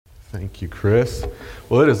Thank you, Chris.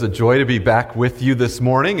 Well, it is a joy to be back with you this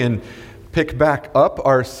morning and pick back up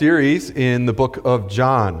our series in the book of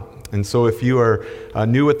John. And so if you are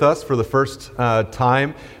new with us for the first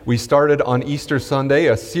time, we started on Easter Sunday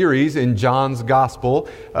a series in John's Gospel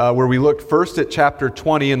where we looked first at chapter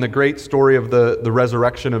 20 and the great story of the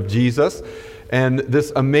resurrection of Jesus and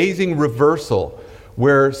this amazing reversal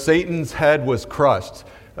where Satan's head was crushed.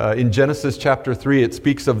 In Genesis chapter 3, it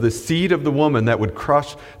speaks of the seed of the woman that would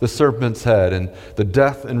crush the serpent's head, and the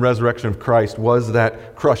death and resurrection of Christ was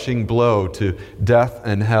that crushing blow to death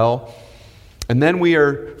and hell. And then we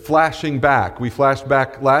are flashing back. We flashed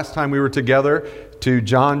back last time we were together to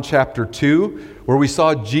John chapter 2, where we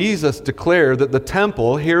saw Jesus declare that the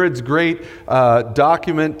temple, Herod's great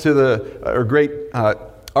document to great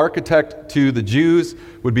architect to the Jews,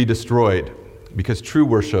 would be destroyed because true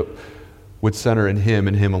worship would center in Him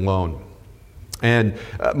and Him alone. And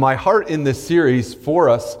my heart in this series for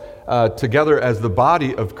us together as the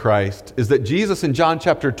body of Christ is that Jesus in John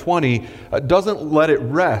chapter 20 doesn't let it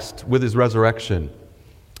rest with His resurrection.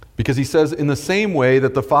 Because He says, in the same way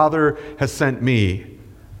that the Father has sent me,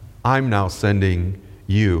 I'm now sending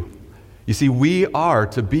you. You see, we are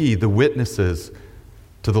to be the witnesses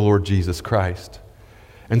to the Lord Jesus Christ.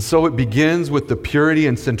 And so it begins with the purity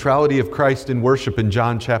and centrality of Christ in worship in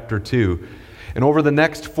John chapter 2. And over the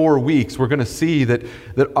next 4 weeks, we're going to see that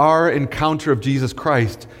our encounter of Jesus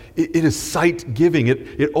Christ, it is sight-giving.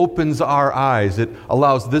 It opens our eyes. It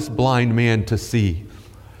allows this blind man to see.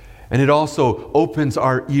 And it also opens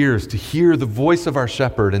our ears to hear the voice of our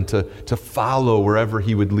shepherd and to follow wherever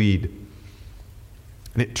he would lead.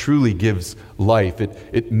 And it truly gives life.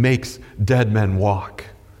 It makes dead men walk.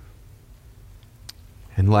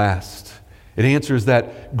 And last, it answers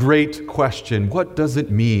that great question, what does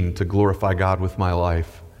it mean to glorify God with my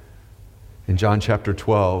life? In John chapter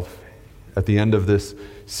 12, at the end of this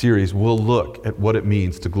series, we'll look at what it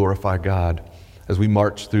means to glorify God as we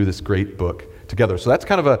march through this great book together. So that's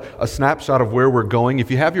kind of a snapshot of where we're going.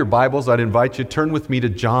 If you have your Bibles, I'd invite you to turn with me to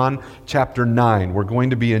John chapter 9. We're going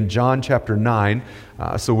to be in John chapter 9.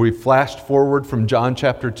 So we flashed forward from John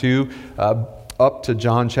chapter 2 up to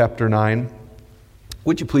John chapter 9.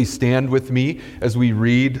 Would you please stand with me as we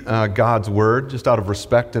read God's Word, just out of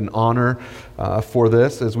respect and honor for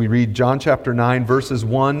this, as we read John chapter 9, verses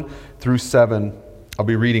 1 through 7. I'll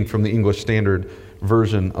be reading from the English Standard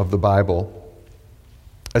Version of the Bible.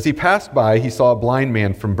 As he passed by, he saw a blind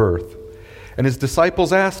man from birth, and his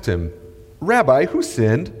disciples asked him, "Rabbi, who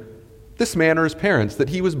sinned, this man or his parents, that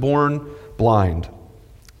he was born blind?"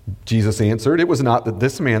 Jesus answered, "It was not that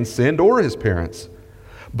this man sinned or his parents,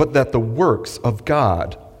 but that the works of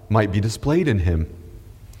God might be displayed in him.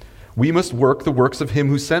 We must work the works of him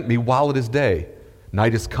who sent me while it is day.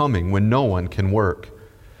 Night is coming when no one can work.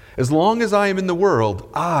 As long as I am in the world,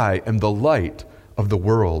 I am the light of the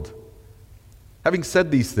world." Having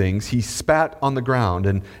said these things, he spat on the ground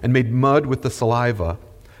and made mud with the saliva.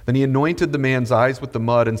 Then he anointed the man's eyes with the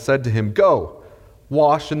mud and said to him, "Go,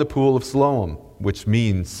 wash in the pool of Siloam," which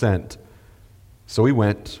means sent. So he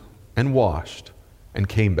went and washed and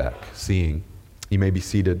came back seeing. You may be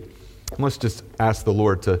seated. Let's just ask the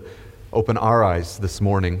Lord to open our eyes this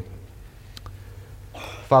morning.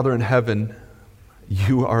 Father in heaven,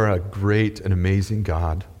 you are a great and amazing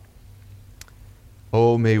God.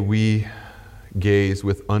 Oh, may we gaze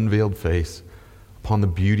with unveiled face upon the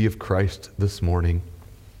beauty of Christ this morning,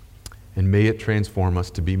 and may it transform us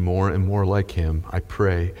to be more and more like Him. I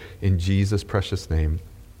pray in Jesus' precious name.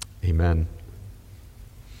 Amen.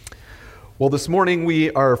 Well, this morning we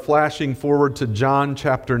are flashing forward to John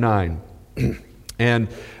chapter 9. And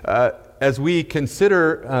as we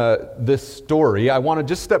consider this story, I want to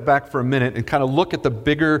just step back for a minute and kind of look at the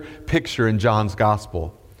bigger picture in John's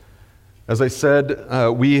gospel. As I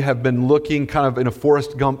said, we have been looking kind of in a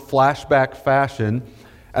Forrest Gump flashback fashion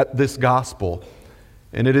at this gospel.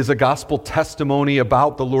 And it is a gospel testimony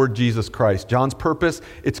about the Lord Jesus Christ. John's purpose,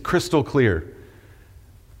 it's crystal clear.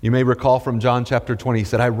 You may recall from John chapter 20, he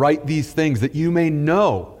said, "I write these things that you may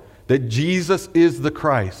know that Jesus is the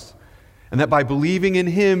Christ, and that by believing in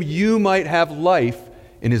Him, you might have life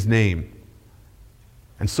in His name."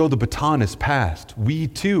 And so the baton is passed. We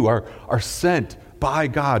too are sent by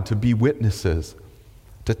God to be witnesses,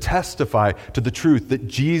 to testify to the truth that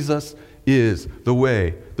Jesus is the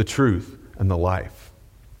way, the truth, and the life.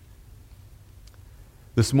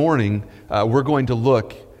 This morning, we're going to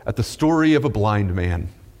look at the story of a blind man.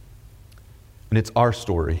 And it's our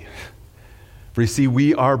story. For you see,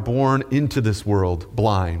 we are born into this world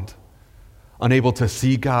blind, unable to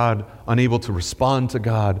see God, unable to respond to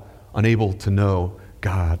God, unable to know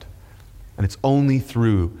God. And it's only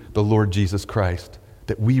through the Lord Jesus Christ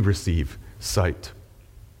that we receive sight.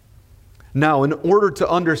 Now, in order to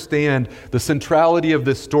understand the centrality of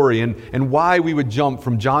this story and why we would jump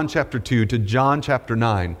from John chapter 2 to John chapter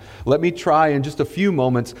 9, let me try in just a few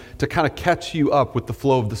moments to kind of catch you up with the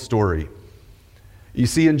flow of the story. You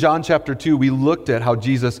see, in John chapter 2, we looked at how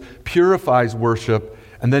Jesus purifies worship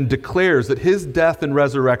and then declares that his death and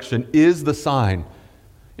resurrection is the sign.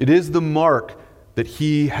 It is the mark that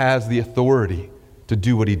he has the authority to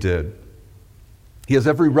do what he did. He has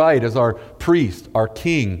every right as our priest, our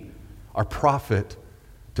king, our prophet,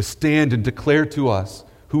 to stand and declare to us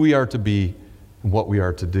who we are to be and what we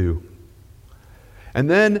are to do. And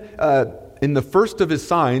then in the first of his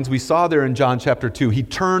signs, we saw there in John chapter 2, he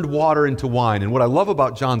turned water into wine. And what I love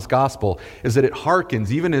about John's gospel is that it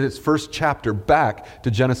harkens, even in its first chapter, back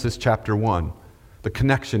to Genesis chapter 1. The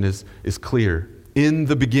connection is clear. In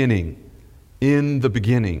the beginning. In the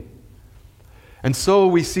beginning. And so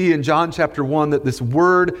we see in John chapter 1 that this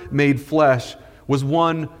Word made flesh was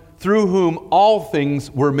one through whom all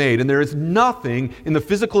things were made. And there is nothing in the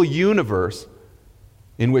physical universe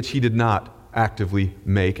in which he did not actively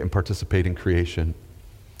make and participate in creation.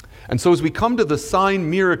 And so as we come to the sign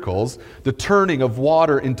miracles, the turning of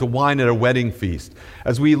water into wine at a wedding feast,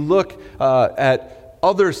 as we look at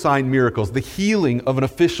other sign miracles, the healing of an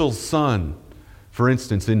official's son, for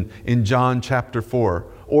instance, in John chapter 4,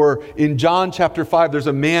 or in John chapter 5, there's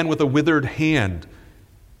a man with a withered hand,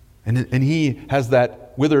 and he has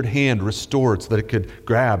that withered hand restored so that it could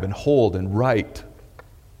grab and hold and write.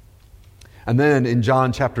 And then in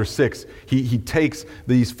John chapter 6, he takes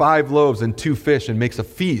these 5 loaves and 2 fish and makes a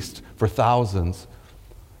feast for thousands.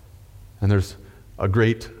 And there's a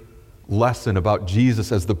great lesson about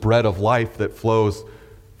Jesus as the bread of life that flows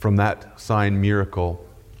from that sign miracle.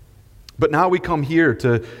 But now we come here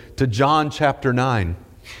to John chapter 9,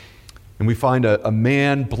 and we find a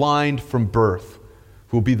man blind from birth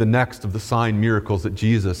who will be the next of the sign miracles that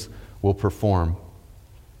Jesus will perform.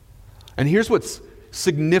 And here's what's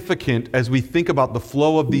significant as we think about the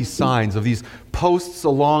flow of these signs, of these posts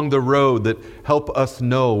along the road that help us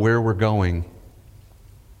know where we're going.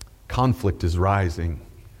 Conflict is rising.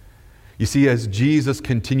 You see, as Jesus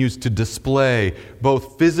continues to display,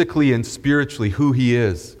 both physically and spiritually, who he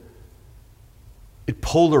is, it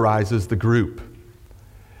polarizes the group.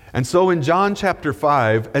 And so in John chapter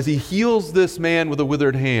 5, as he heals this man with a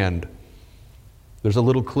withered hand, there's a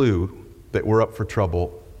little clue that we're up for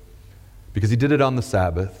trouble. Because he did it on the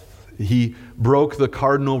Sabbath. He broke the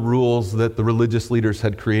cardinal rules that the religious leaders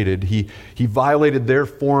had created. He violated their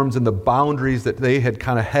forms and the boundaries that they had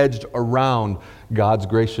kind of hedged around God's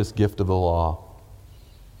gracious gift of the law.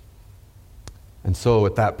 And so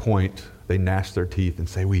at that point, they gnash their teeth and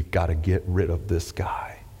say, we've got to get rid of this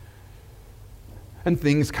guy. And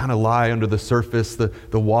things kind of lie under the surface. The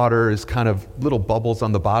water is kind of little bubbles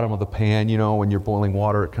on the bottom of the pan. You know, when you're boiling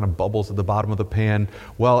water, it kind of bubbles at the bottom of the pan.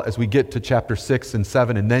 Well, as we get to chapter 6 and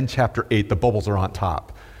 7 and then chapter 8, the bubbles are on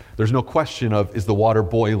top. There's no question of, is the water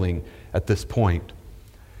boiling at this point?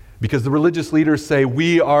 Because the religious leaders say,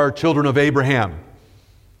 we are children of Abraham.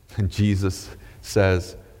 And Jesus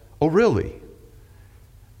says, oh, really?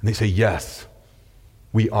 And they say, yes,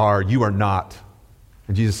 we are. You are not.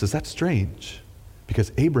 And Jesus says, that's strange.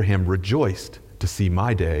 Because Abraham rejoiced to see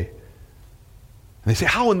my day. And they say,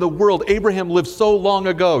 how in the world? Abraham lived so long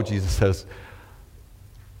ago. Jesus says,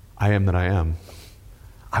 I am that I am.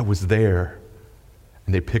 I was there.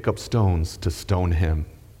 And they pick up stones to stone him.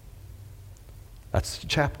 That's the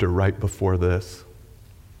chapter right before this.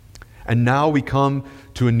 And now we come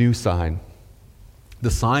to a new sign.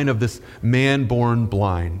 The sign of this man born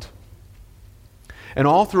blind. And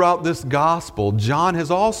all throughout this gospel, John has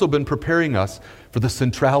also been preparing us for the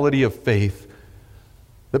centrality of faith,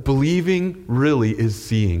 that believing really is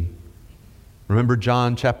seeing. Remember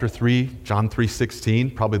John chapter 3, John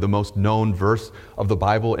 3:16, probably the most known verse of the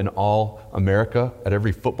Bible in all America at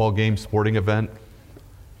every football game, sporting event.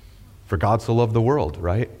 For God so loved the world,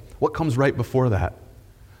 right? What comes right before that?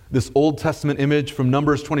 This Old Testament image from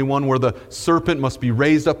Numbers 21 where the serpent must be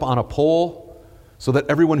raised up on a pole so that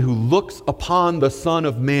everyone who looks upon the Son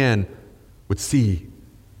of Man would see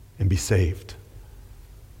and be saved.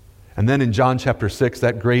 And then in John chapter 6,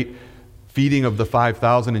 that great feeding of the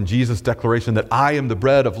 5,000 and Jesus' declaration that I am the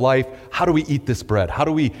bread of life. How do we eat this bread? How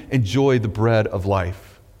do we enjoy the bread of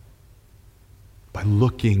life? By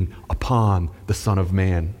looking upon the Son of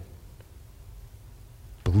Man.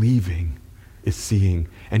 Believing is seeing.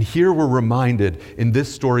 And here we're reminded in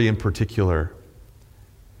this story in particular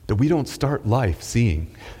that we don't start life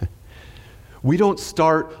seeing. We don't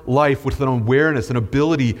start life with an awareness, an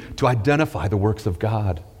ability to identify the works of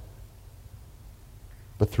God.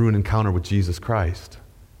 but through an encounter with Jesus Christ.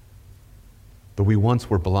 Though we once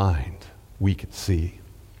were blind, we could see.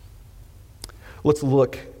 Let's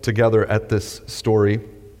look together at this story.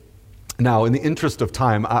 Now, in the interest of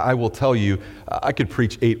time, I will tell you, I could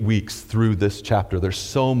preach 8 weeks through this chapter. There's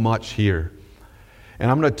so much here.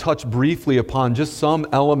 And I'm going to touch briefly upon just some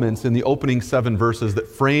elements in the opening 7 verses that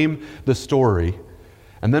frame the story.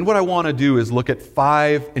 And then what I want to do is look at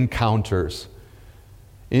 5 encounters.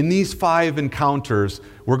 In these 5 encounters,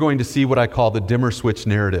 we're going to see what I call the dimmer switch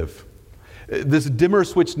narrative. This dimmer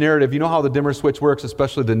switch narrative, you know how the dimmer switch works,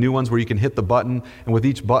 especially the new ones where you can hit the button, and with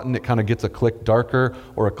each button it kind of gets a click darker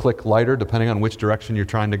or a click lighter, depending on which direction you're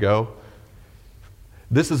trying to go?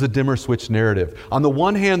 This is a dimmer switch narrative. On the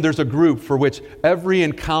one hand, there's a group for which every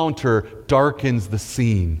encounter darkens the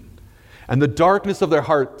scene. And the darkness of their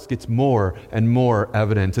hearts gets more and more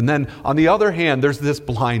evident. And then on the other hand, there's this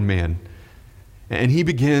blind man. And he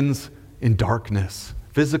begins in darkness,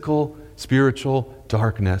 physical, spiritual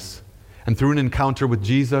darkness. And through an encounter with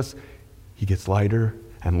Jesus, he gets lighter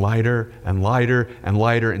and lighter and lighter and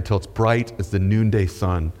lighter until it's bright as the noonday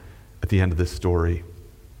sun at the end of this story.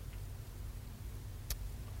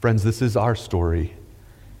 Friends, this is our story.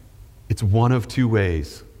 It's one of 2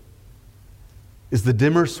 ways. Is the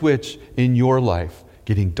dimmer switch in your life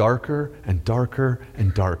getting darker and darker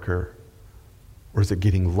and darker? Or is it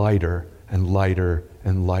getting lighter and lighter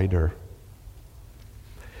and lighter?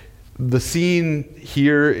 The scene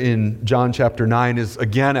here in John chapter 9 is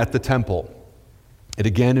again at the temple. It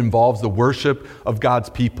again involves the worship of God's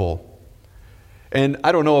people. And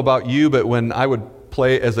I don't know about you, but when I would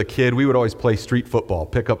play as a kid, we would always play street football,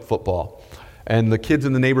 pickup football. And the kids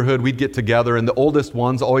in the neighborhood, we'd get together, and the oldest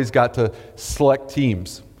ones always got to select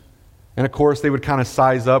teams. And of course, they would kind of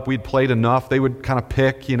size up. We'd played enough. They would kind of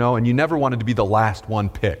pick, and you never wanted to be the last one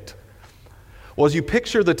picked. Well, as you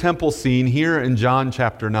picture the temple scene here in John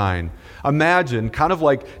chapter 9, imagine, kind of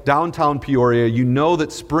like downtown Peoria, you know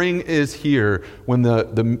that spring is here when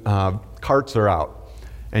the carts are out.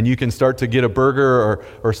 And you can start to get a burger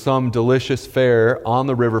or some delicious fare on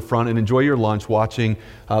the riverfront and enjoy your lunch watching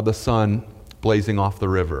the sun blazing off the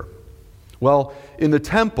river. Well, in the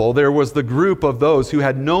temple, there was the group of those who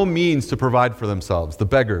had no means to provide for themselves, the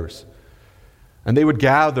beggars. And they would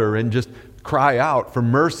gather and just cry out for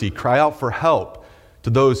mercy, cry out for help to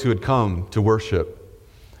those who had come to worship.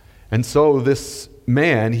 And so this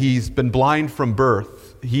man, he's been blind from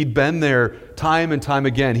birth. He'd been there time and time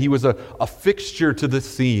again. He was a fixture to this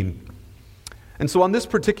scene. And so on this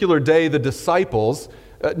particular day, the disciples,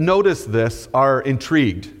 notice this, are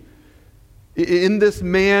intrigued. In this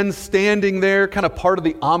man standing there, kind of part of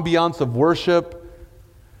the ambiance of worship,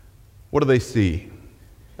 what do they see?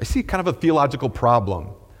 I see kind of a theological problem.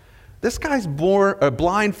 This guy's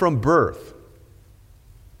blind from birth.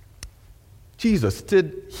 Jesus,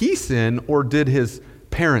 did he sin or did his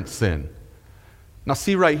parents sin? Now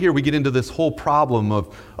see right here, we get into this whole problem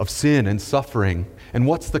of sin and suffering, and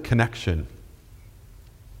what's the connection?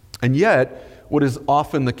 And yet, what is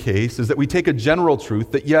often the case is that we take a general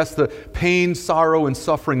truth that yes, the pain, sorrow, and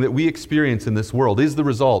suffering that we experience in this world is the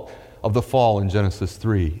result of the fall in Genesis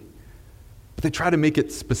 3. But they try to make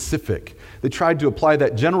it specific. They tried to apply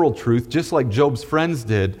that general truth, just like Job's friends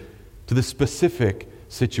did, to the specific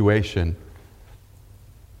situation.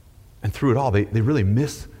 And through it all, they really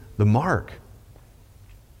miss the mark.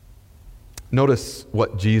 Notice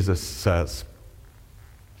what Jesus says.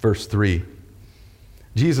 Verse 3.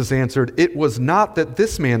 Jesus answered, "It was not that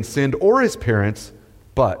this man sinned or his parents,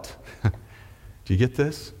 but," do you get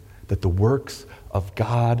this? "That the works of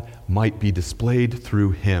God might be displayed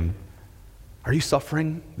through him." Are you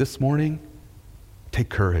suffering this morning? Take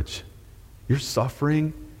courage. Your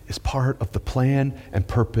suffering is part of the plan and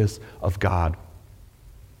purpose of God.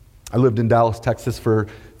 I lived in Dallas, Texas for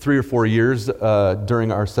 3 or 4 years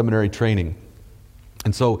during our seminary training.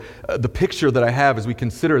 And so the picture that I have as we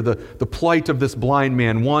consider the plight of this blind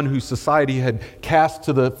man, one whose society had cast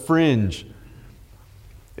to the fringe,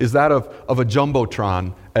 is that of a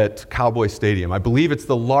Jumbotron at Cowboy Stadium. I believe it's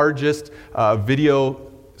the largest video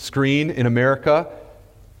screen in America.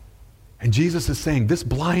 And Jesus is saying, this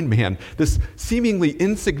blind man, this seemingly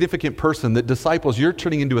insignificant person that disciples, you're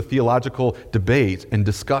turning into a theological debate and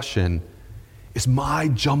discussion, is my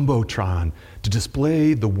Jumbotron to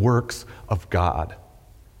display the works of God.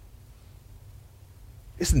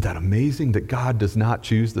 Isn't that amazing that God does not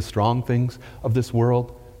choose the strong things of this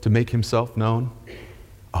world to make himself known?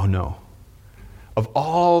 Oh no. Of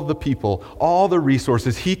all the people, all the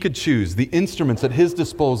resources he could choose, the instruments at his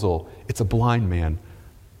disposal, it's a blind man.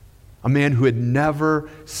 A man who had never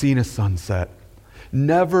seen a sunset,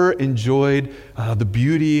 never enjoyed the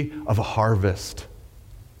beauty of a harvest,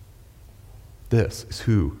 This is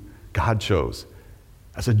who God chose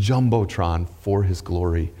as a jumbotron for his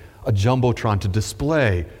glory, a jumbotron to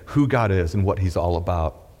display who God is and what he's all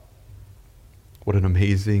about. What an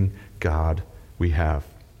amazing God we have.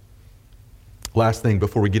 Last thing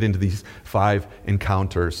before we get into these 5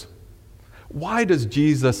 encounters. Why does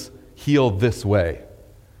Jesus heal this way?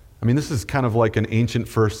 I mean, this is kind of like an ancient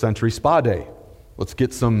first century spa day. Let's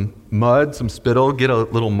get some mud, some spittle, get a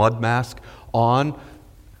little mud mask on,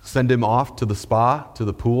 send him off to the spa, to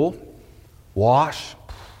the pool, wash,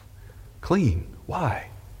 clean. Why?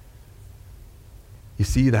 You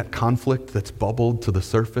see that conflict that's bubbled to the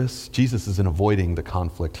surface? Jesus isn't avoiding the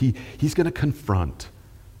conflict. He's going to confront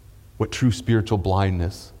what true spiritual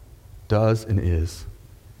blindness does and is.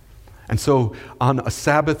 And so on a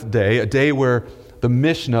Sabbath day, a day where the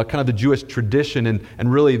Mishnah, kind of the Jewish tradition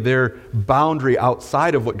and really their boundary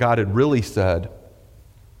outside of what God had really said,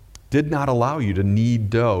 did not allow you to knead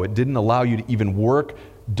dough. It didn't allow you to even work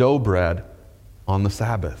dough bread on the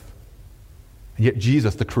Sabbath. And yet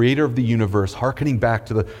Jesus, the creator of the universe, hearkening back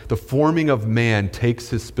to the forming of man, takes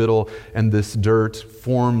his spittle and this dirt,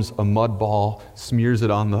 forms a mud ball, smears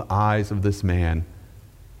it on the eyes of this man,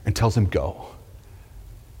 and tells him, go.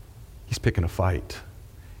 He's picking a fight.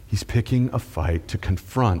 He's picking a fight to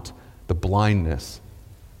confront the blindness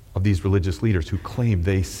of these religious leaders who claim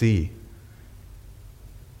they see.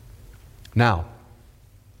 Now,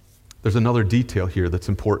 there's another detail here that's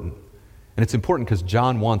important. And it's important because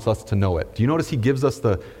John wants us to know it. Do you notice he gives us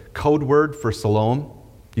the code word for Siloam?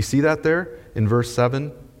 You see that there in verse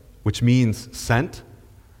 7, which means sent?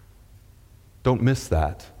 Don't miss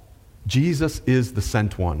that. Jesus is the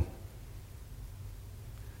sent one.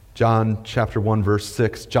 John chapter 1, verse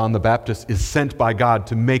 6, John the Baptist is sent by God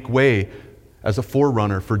to make way as a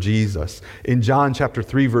forerunner for Jesus. In John chapter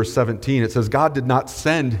 3, verse 17, it says, God did not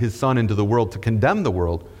send his Son into the world to condemn the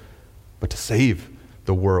world, but to save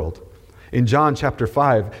the world. In John chapter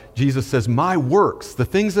 5, Jesus says, my works, the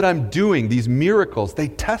things that I'm doing, these miracles, they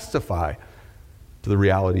testify to the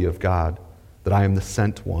reality of God, that I am the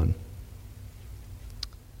sent one.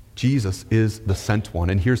 Jesus is the sent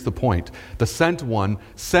one. And here's the point. The sent one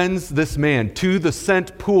sends this man to the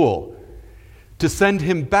sent pool to send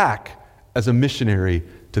him back as a missionary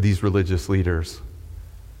to these religious leaders.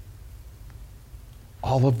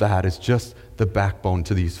 All of that is just the backbone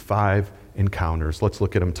to these 5 encounters. Let's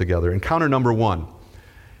look at them together. Encounter number 1.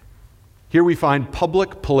 Here we find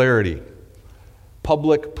public polarity.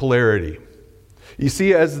 Public polarity. You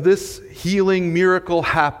see, as this healing miracle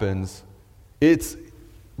happens, it's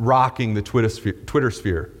rocking the Twitter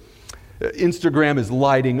sphere. Instagram is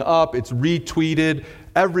lighting up. It's retweeted.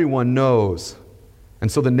 Everyone knows.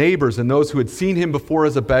 And so the neighbors and those who had seen him before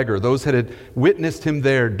as a beggar, those that had witnessed him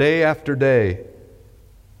there day after day,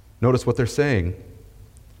 notice what they're saying.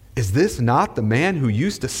 Is this not the man who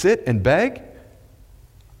used to sit and beg?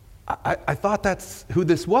 I thought that's who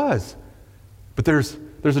this was. But there's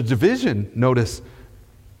a division, notice,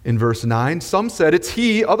 in verse 9. Some said it's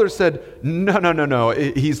he. Others said, no,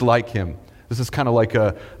 he's like him. This is kind of like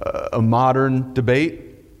a modern debate.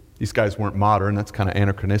 These guys weren't modern. That's kind of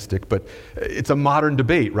anachronistic. But it's a modern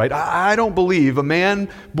debate, right? I don't believe a man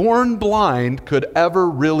born blind could ever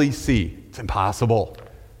really see. It's impossible.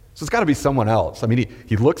 So it's got to be someone else. I mean,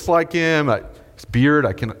 he looks like him. His beard,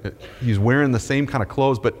 he's wearing the same kind of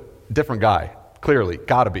clothes, but different guy. Clearly,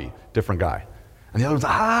 got to be different guy. And the other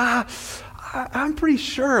one's, I'm pretty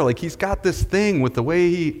sure, like he's got this thing with the way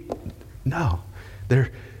he... No,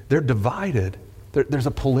 they're divided. There's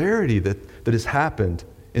a polarity that has happened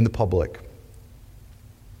in the public.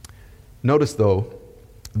 Notice, though,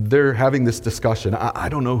 they're having this discussion. I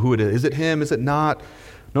don't know who it is. Is it him? Is it not?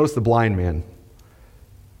 Notice the blind man.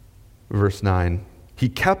 Verse 9. He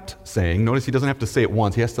kept saying, notice he doesn't have to say it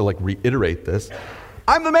once. He has to reiterate this.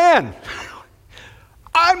 I'm the man.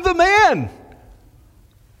 I'm the man.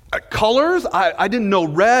 Colors, I didn't know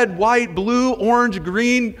red, white, blue, orange,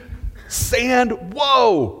 green, sand.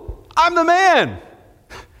 Whoa, I'm the man.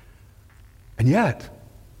 And yet,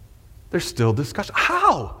 there's still discussion.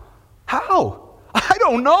 How? I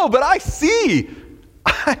don't know, but I see.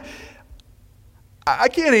 I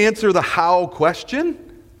can't answer the how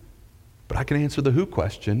question, but I can answer the who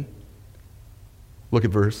question. Look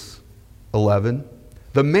at verse 11.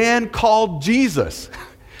 The man called Jesus.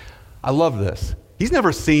 I love this. He's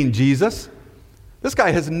never seen Jesus. This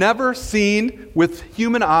guy has never seen with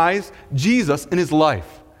human eyes Jesus in his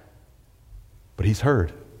life. But he's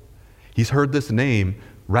heard. He's heard this name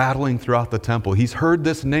rattling throughout the temple. He's heard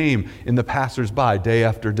this name in the passersby day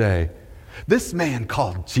after day. This man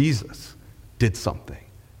called Jesus did something.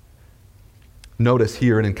 Notice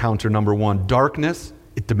here in encounter number 1, darkness,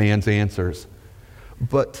 it demands answers.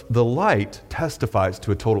 But the light testifies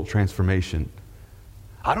to a total transformation.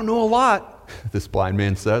 I don't know a lot, this blind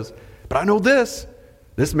man says, but I know this.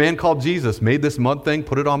 This man called Jesus made this mud thing,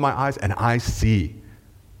 put it on my eyes, and I see.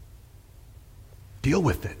 Deal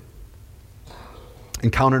with it.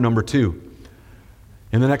 Encounter number 2.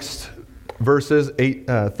 In the next verses,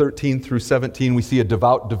 13 through 17, we see a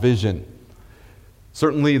devout division.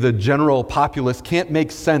 Certainly the general populace can't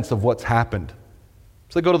make sense of what's happened.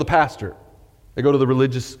 So they go to the pastor. They go to the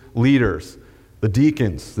religious leaders, the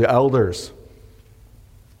deacons, the elders.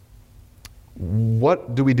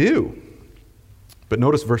 What do we do? But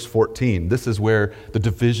notice verse 14. This is where the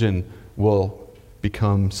division will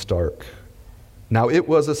become stark. Now it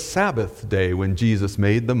was a Sabbath day when Jesus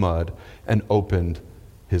made the mud and opened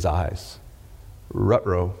his eyes.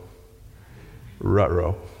 Ruh-roh.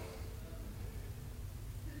 Ruh-roh.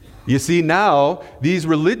 You see, now these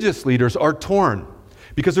religious leaders are torn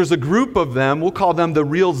because there's a group of them, we'll call them the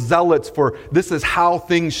real zealots for this is how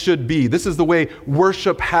things should be. This is the way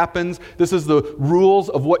worship happens. This is the rules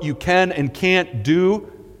of what you can and can't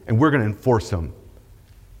do, and we're going to enforce them.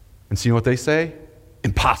 And see what they say?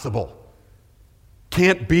 Impossible.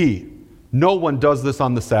 Can't be. No one does this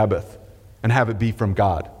on the Sabbath and have it be from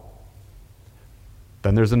God.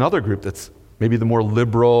 Then there's another group that's maybe the more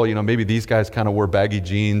liberal, maybe these guys kind of wore baggy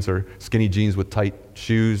jeans or skinny jeans with tight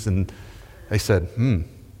shoes, and they said,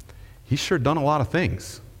 he's sure done a lot of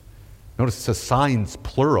things. Notice it says signs,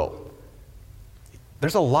 plural.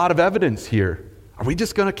 There's a lot of evidence here. Are we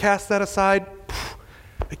just going to cast that aside?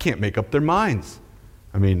 They can't make up their minds.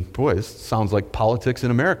 I mean, boy, this sounds like politics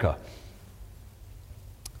in America.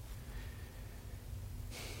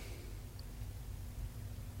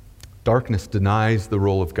 Darkness denies the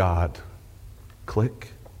role of God. Click.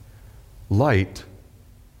 Light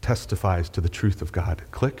testifies to the truth of God.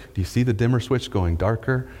 Click. Do you see the dimmer switch going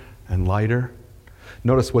darker and lighter?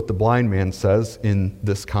 Notice what the blind man says in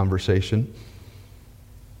this conversation.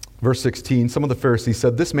 Verse 16, some of the Pharisees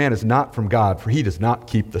said, "This man is not from God, for he does not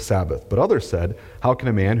keep the Sabbath." But others said, "How can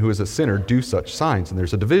a man who is a sinner do such signs?" And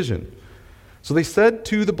there's a division. So they said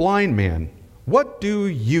to the blind man, "What do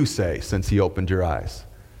you say since he opened your eyes?"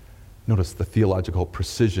 Notice the theological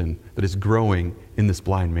precision that is growing in this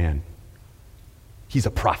blind man. He's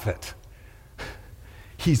a prophet.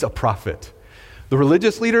 He's a prophet. The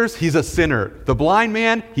religious leaders, he's a sinner. The blind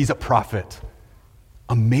man, he's a prophet.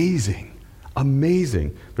 Amazing.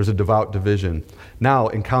 Amazing. There's a devout division. Now,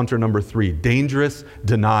 encounter number 3, dangerous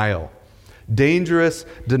denial. Dangerous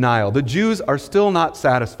denial. The Jews are still not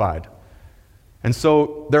satisfied. And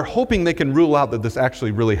so they're hoping they can rule out that this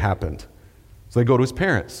actually really happened. So they go to his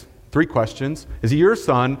parents. 3 questions. Is he your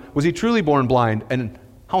son? Was he truly born blind? And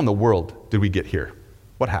how in the world did we get here?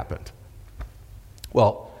 What happened?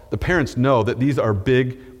 Well, the parents know that these are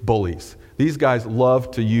big bullies. These guys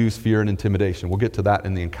love to use fear and intimidation. We'll get to that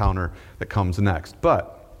in the encounter that comes next.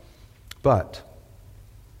 But,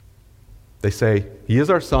 they say, he is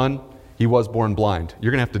our son. He was born blind.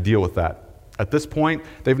 You're going to have to deal with that. At this point,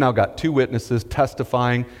 they've now got 2 witnesses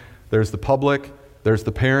testifying. There's the public. There's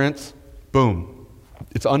the parents. Boom.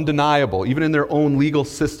 It's undeniable. Even in their own legal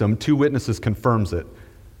system, 2 witnesses confirms it.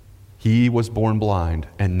 He was born blind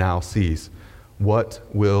and now sees. What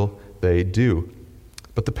will they do?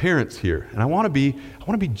 But the parents here, and I want to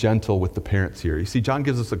be gentle with the parents here. You see, John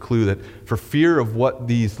gives us a clue that for fear of what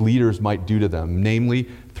these leaders might do to them, namely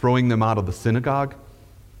throwing them out of the synagogue,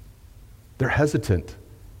 they're hesitant.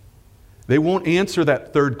 They won't answer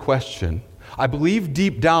that 3rd question. I believe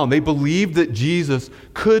deep down they believe that Jesus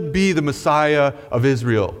could be the Messiah of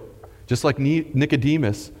Israel, just like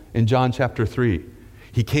Nicodemus in John chapter 3.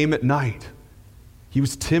 He came at night. He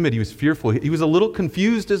was timid. He was fearful. He was a little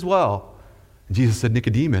confused as well. And Jesus said,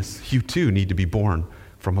 "Nicodemus, you too need to be born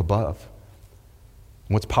from above."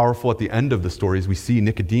 And what's powerful at the end of the story is we see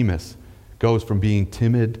Nicodemus goes from being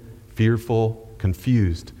timid, fearful,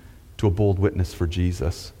 confused, to a bold witness for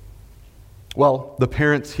Jesus. Well, the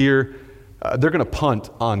parents here, they're going to punt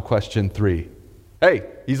on question 3. Hey,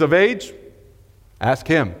 he's of age? Ask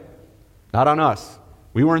him. Not on us.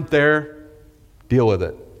 We weren't there. Deal with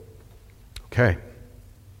it. Okay.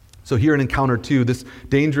 So here in encounter 2, this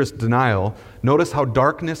dangerous denial, notice how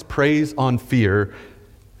darkness preys on fear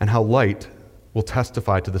and how light will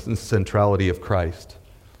testify to the centrality of Christ.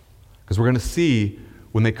 Because we're going to see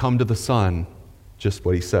when they come to the Son just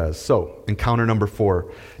what he says. So, encounter number 4.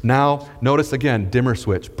 Now, notice again, dimmer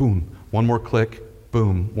switch. Boom. One more click.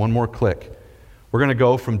 Boom. One more click. We're going to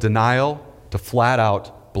go from denial to flat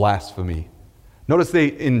out blasphemy. Notice they,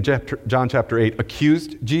 in John chapter 8,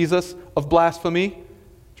 accused Jesus of blasphemy.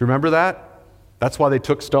 Do you remember that? That's why they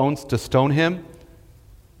took stones to stone him.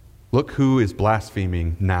 Look who is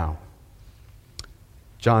blaspheming now.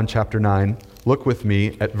 John chapter 9, look with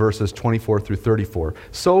me at verses 24 through 34.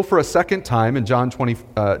 So for a second time in John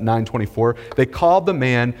 9:24, they called the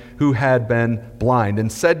man who had been blind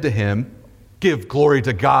and said to him, "Give glory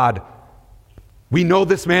to God. We know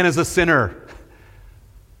this man is a sinner."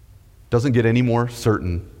 Doesn't get any more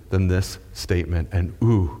certain than this statement. And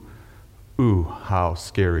ooh, how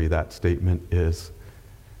scary that statement is.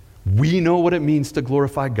 We know what it means to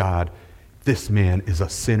glorify God. This man is a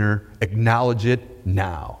sinner. Acknowledge it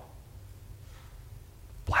now.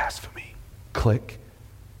 Blasphemy. Click.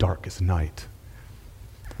 Dark as night.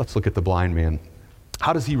 Let's look at the blind man.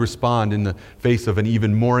 How does he respond in the face of an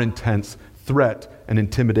even more intense threat and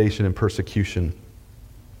intimidation and persecution?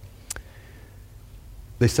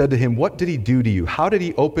 They said to him, "What did he do to you? How did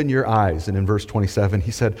he open your eyes?" And in verse 27,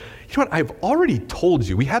 he said, "You know what? I've already told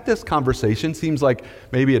you." We had this conversation, seems like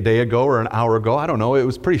maybe a day ago or an hour ago. I don't know. It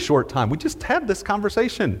was a pretty short time. We just had this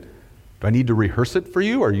conversation. Do I need to rehearse it for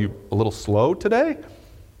you? Are you a little slow today?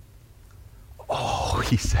 Oh,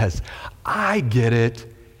 he says, "I get it.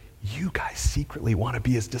 You guys secretly want to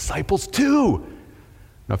be his disciples too."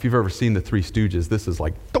 Now, if you've ever seen the Three Stooges, this is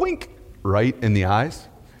like doink, right in the eyes.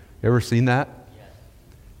 You ever seen that?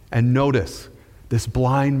 And notice, this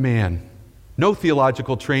blind man, no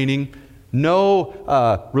theological training,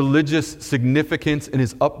 no religious significance in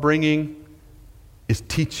his upbringing, is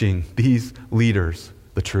teaching these leaders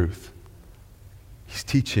the truth. He's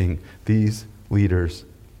teaching these leaders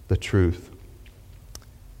the truth.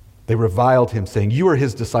 They reviled him, saying, "You are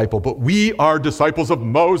his disciple, but we are disciples of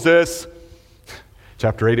Moses."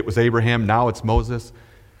 Chapter 8, it was Abraham, now it's Moses.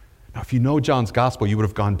 Now, if you know John's gospel, you would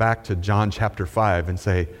have gone back to John chapter 5 and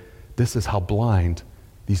say, this is how blind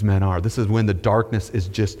these men are. This is when the darkness is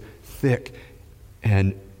just thick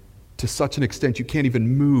and to such an extent you can't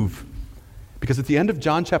even move. Because at the end of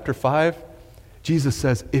John chapter 5, Jesus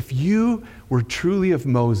says, if you were truly of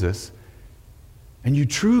Moses and you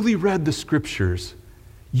truly read the scriptures,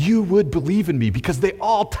 you would believe in me because they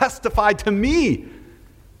all testify to me.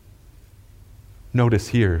 Notice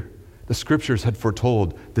here, the scriptures had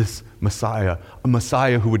foretold this Messiah, a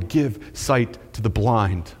Messiah who would give sight to the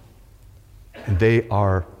blind. And they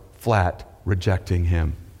are flat rejecting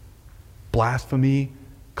him. Blasphemy,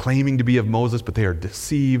 claiming to be of Moses, but they are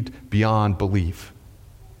deceived beyond belief.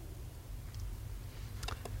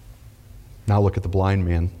 Now look at the blind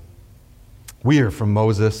man. "We are from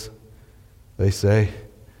Moses," they say.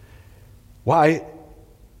 "Why?"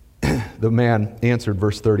 The man answered,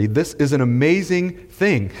 verse 30, "This is an amazing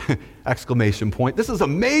thing!" Exclamation point. "This is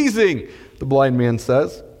amazing!" the blind man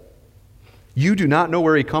says. "You do not know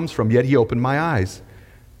where he comes from, yet he opened my eyes.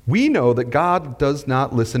 We know that God does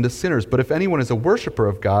not listen to sinners, but if anyone is a worshiper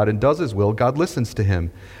of God and does his will, God listens to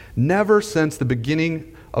him. Never since the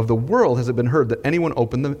beginning of the world has it been heard that anyone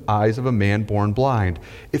opened the eyes of a man born blind.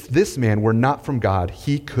 If this man were not from God,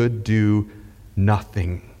 he could do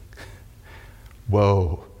nothing."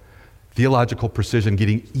 Whoa. Theological precision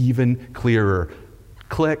getting even clearer.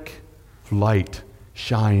 Click, light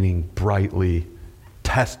shining brightly,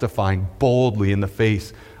 testifying boldly in the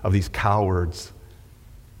face of these cowards.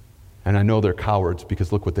 And I know they're cowards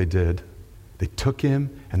because look what they did. They took him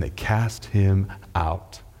and they cast him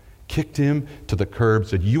out. Kicked him to the curb,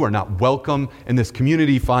 said, "You are not welcome in this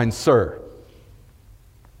community, fine sir."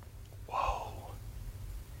 Whoa.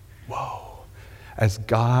 Whoa. As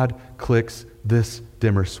God clicks this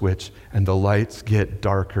dimmer switch and the lights get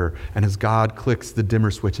darker, and as God clicks the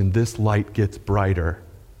dimmer switch and this light gets brighter,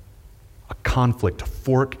 a conflict, a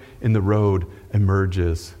fork in the road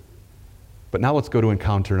emerges. But now let's go to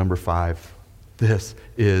encounter number 5. This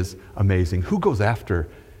is amazing. Who goes after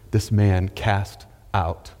this man cast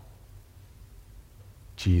out?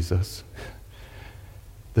 Jesus.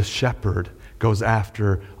 The shepherd goes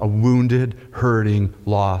after a wounded, hurting,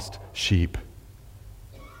 lost sheep.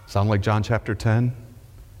 Sound like John chapter 10?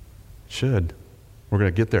 Should. We're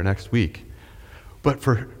going to get there next week. But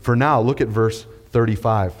for now, look at verse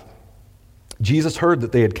 35. Jesus heard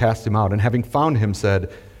that they had cast him out, and having found him,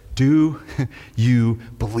 said, "Do you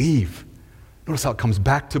believe?" Notice how it comes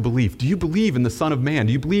back to belief. Do you believe in the Son of Man?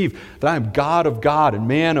 Do you believe that I am God of God and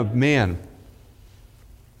man of man?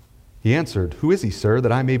 He answered, "Who is he, sir,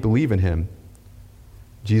 that I may believe in him?"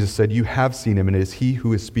 Jesus said, "You have seen him, and it is he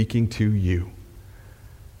who is speaking to you."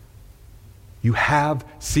 You have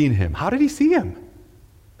seen him. How did he see him?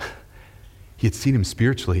 He had seen him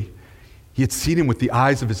spiritually. He had seen him with the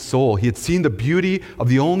eyes of his soul. He had seen the beauty of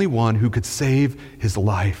the only one who could save his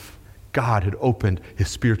life. God had opened his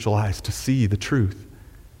spiritual eyes to see the truth.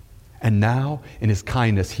 And now, in his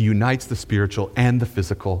kindness, he unites the spiritual and the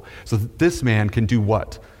physical so that this man can do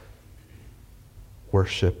what?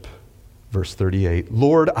 worship. Verse 38,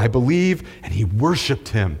 Lord, I believe, and he worshiped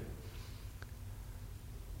him.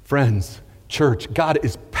 Friends, church, God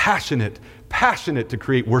is passionate to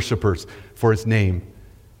create worshipers for his name.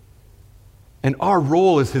 And our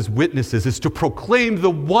role as his witnesses is to proclaim the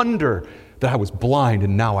wonder that I was blind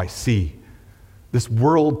and now I see. This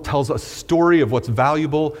world tells a story of what's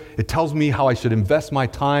valuable. It tells me how I should invest my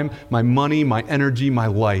time, my money, my energy, my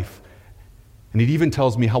life. And it even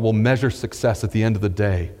tells me how we'll measure success at the end of the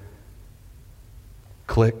day.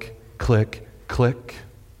 Click, click, click.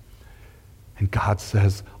 And God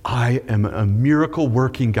says, I am a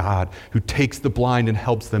miracle-working God who takes the blind and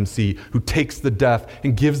helps them see, who takes the deaf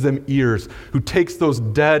and gives them ears, who takes those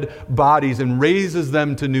dead bodies and raises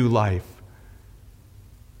them to new life.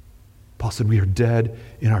 Paul said, we are dead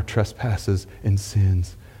in our trespasses and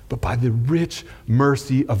sins, but by the rich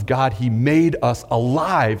mercy of God, he made us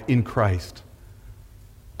alive in Christ.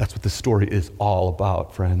 That's what this story is all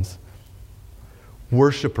about, friends.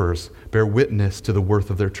 Worshipers bear witness to the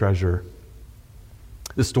worth of their treasure.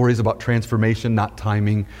 This story is about transformation, not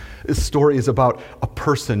timing. This story is about a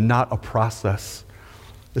person, not a process.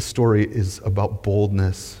 This story is about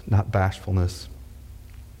boldness, not bashfulness.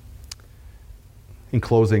 In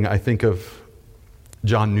closing, I think of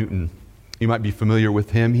John Newton. You might be familiar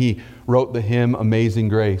with him. He wrote the hymn, Amazing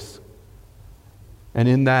Grace. And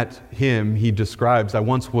in that hymn, he describes, I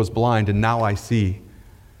once was blind and now I see.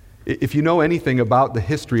 If you know anything about the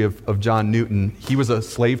history of John Newton, he was a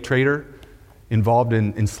slave trader involved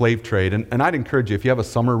in slave trade. And I'd encourage you, if you have a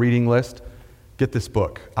summer reading list, get this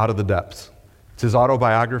book, Out of the Depths. It's his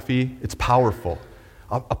autobiography. It's powerful.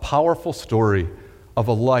 A powerful story of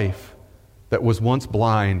a life that was once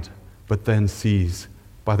blind, but then sees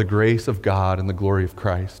by the grace of God and the glory of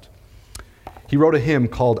Christ. He wrote a hymn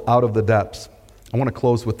called Out of the Depths. I want to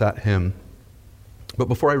close with that hymn. But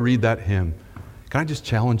before I read that hymn, can I just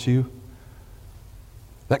challenge you?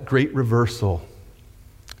 That great reversal,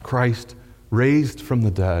 Christ raised from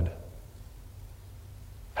the dead,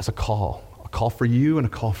 has a call for you and a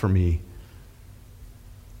call for me.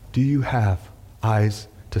 Do you have eyes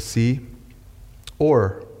to see?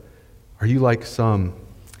 Or are you like some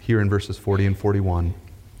here in verses 40 and 41?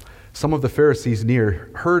 Some of the Pharisees near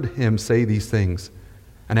heard him say these things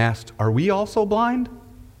and asked, are we also blind?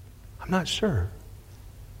 I'm not sure.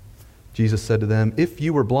 Jesus said to them, if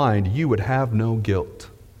you were blind, you would have no guilt.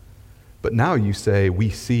 But now you say, we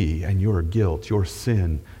see, and your guilt, your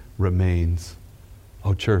sin remains.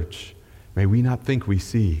 Oh, church, may we not think we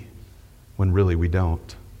see when really we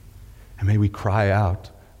don't. And may we cry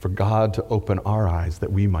out for God to open our eyes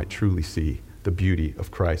that we might truly see the beauty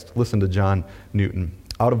of Christ. Listen to John Newton,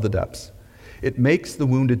 Out of the Depths. It makes the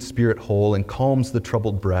wounded spirit whole and calms the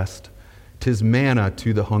troubled breast. 'Tis manna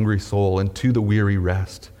to the hungry soul and to the weary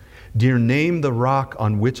rest. Dear, name the rock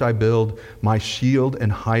on which I build my shield and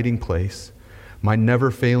hiding place, my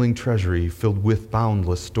never-failing treasury filled with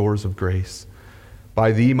boundless stores of grace.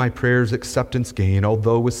 By thee my prayers acceptance gain,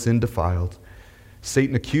 although with sin defiled.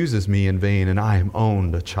 Satan accuses me in vain, and I am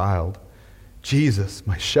owned a child. Jesus,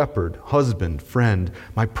 my shepherd, husband, friend,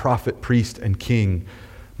 my prophet, priest, and king,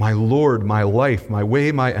 my Lord, my life, my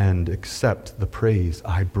way, my end, accept the praise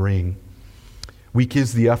I bring. Weak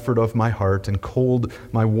is the effort of my heart, and cold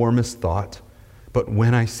my warmest thought. But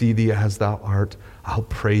when I see thee as thou art, I'll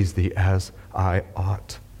praise thee as I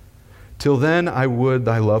ought. Till then I would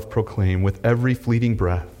thy love proclaim with every fleeting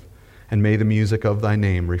breath, and may the music of thy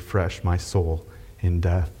name refresh my soul in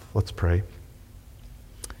death. Let's pray.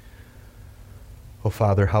 Oh,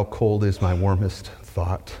 Father, how cold is my warmest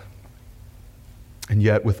thought. And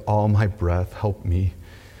yet with all my breath, help me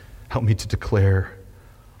to declare,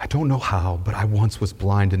 I don't know how, but I once was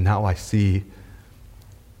blind and now I see.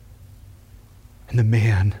 And the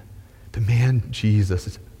man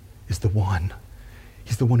Jesus is the one.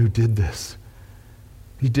 He's the one who did this.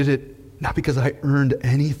 He did it not because I earned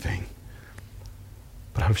anything,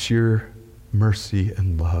 but out of sheer mercy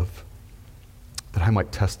and love, that I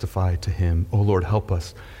might testify to him. Oh Lord, help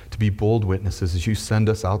us to be bold witnesses as you send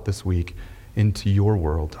us out this week into your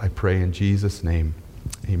world. I pray in Jesus' name,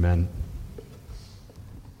 amen.